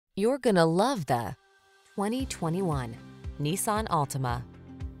You're gonna love the 2021 Nissan Altima.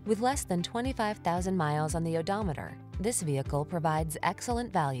 With less than 25,000 miles on the odometer, this vehicle provides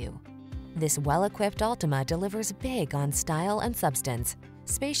excellent value. This well-equipped Altima delivers big on style and substance,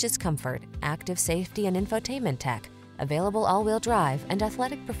 spacious comfort, active safety and infotainment tech, available all-wheel drive, and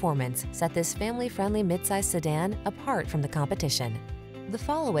athletic performance set this family-friendly midsize sedan apart from the competition. The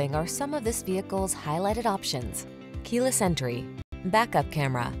following are some of this vehicle's highlighted options: keyless entry, backup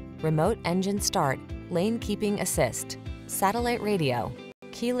camera, remote engine start, lane keeping assist, satellite radio,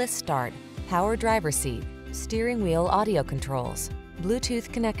 keyless start, power driver seat, steering wheel audio controls,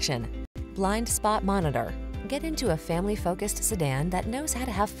 Bluetooth connection, blind spot monitor. Get into a family-focused sedan that knows how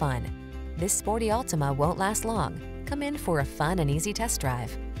to have fun. This sporty Altima won't last long. Come in for a fun and easy test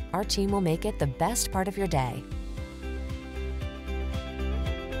drive. Our team will make it the best part of your day.